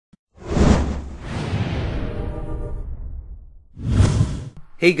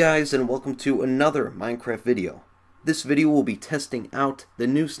Hey guys, and welcome to another Minecraft video. This video will be testing out the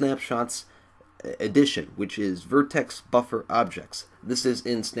new snapshots edition, which is Vertex Buffer Objects. This is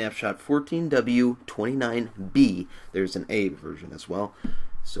in snapshot 14W29B. There's an A version as well,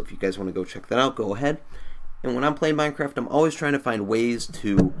 so if you guys want to go check that out, go ahead. And when I'm playing Minecraft, I'm always trying to find ways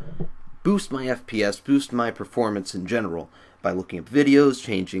to boost my FPS, boost my performance in general, by looking up videos,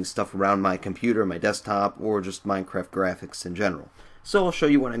 changing stuff around my computer, my desktop, or just Minecraft graphics in general. So I'll show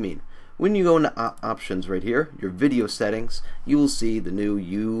you what I mean. When you go into options right here, your video settings, you will see the new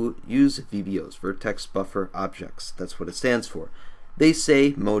use VBOs, Vertex Buffer Objects. That's what it stands for. They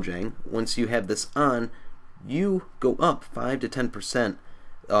say, Mojang, once you have this on, you go up 5 to 10%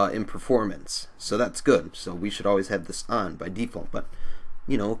 in performance. So that's good. So we should always have this on by default, but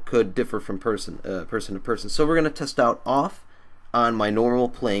you know, could differ from person to person. So we're going to test out off on my normal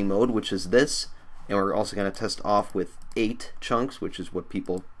playing mode, which is this, and we're also going to test off with 8 chunks, which is what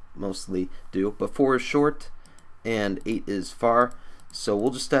people mostly do, but 4 is short and 8 is far. So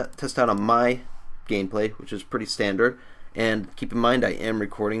we'll just test out on my gameplay, which is pretty standard, and keep in mind I am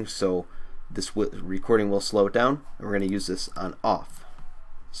recording, so this recording will slow it down, and we're going to use this on off.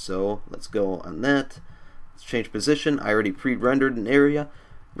 So let's go on that. Let's change position. I already pre-rendered an area.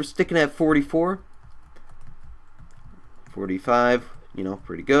 We're sticking at 44, 45, you know,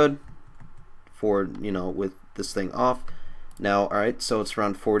 pretty good for, you know, with this thing off. Now, alright, so it's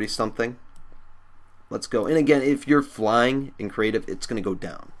around 40 something. Let's go. And again, if you're flying in creative, it's going to go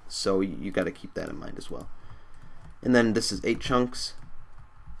down. So you got to keep that in mind as well. And then this is 8 chunks.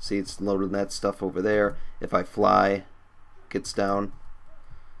 See, it's loading that stuff over there. If I fly, it gets down.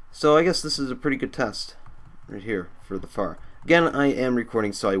 So I guess this is a pretty good test right here for the far. Again, I am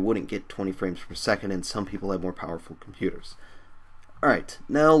recording so I wouldn't get 20 frames per second, and some people have more powerful computers. Alright,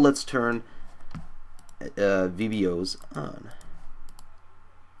 now let's turn VBOs on.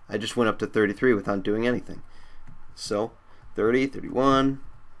 I just went up to 33 without doing anything. So 30, 31,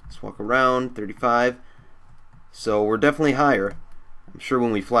 let's walk around, 35. So we're definitely higher. I'm sure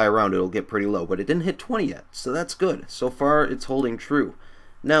when we fly around it'll get pretty low, but it didn't hit 20 yet, so that's good. So far it's holding true.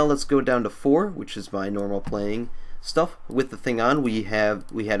 Now let's go down to 4, which is my normal playing stuff. With the thing on, we had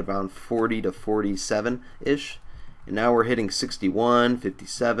around 40 to 47-ish. And now we're hitting 61,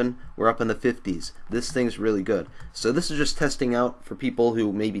 57. We're up in the 50s. This thing's really good. So this is just testing out for people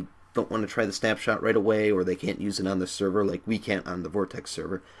who maybe don't want to try the snapshot right away, or they can't use it on the server like we can't on the Vertex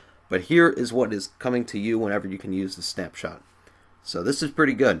server. But here is what is coming to you whenever you can use the snapshot. So this is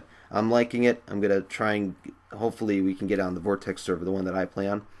pretty good. I'm liking it. I'm going to try and hopefully we can get on the Vertex server, the one that I play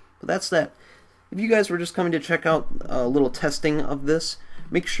on. But that's that. If you guys were just coming to check out a little testing of this,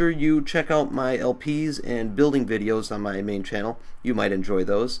 make sure you check out my LPs and building videos on my main channel. You might enjoy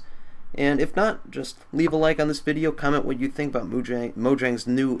those. And if not, just leave a like on this video, comment what you think about Mojang's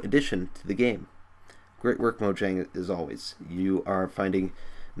new addition to the game. Great work, Mojang, as always. You are finding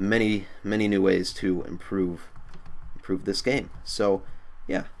many new ways to improve this game. So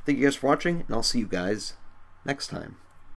yeah, thank you guys for watching, and I'll see you guys next time.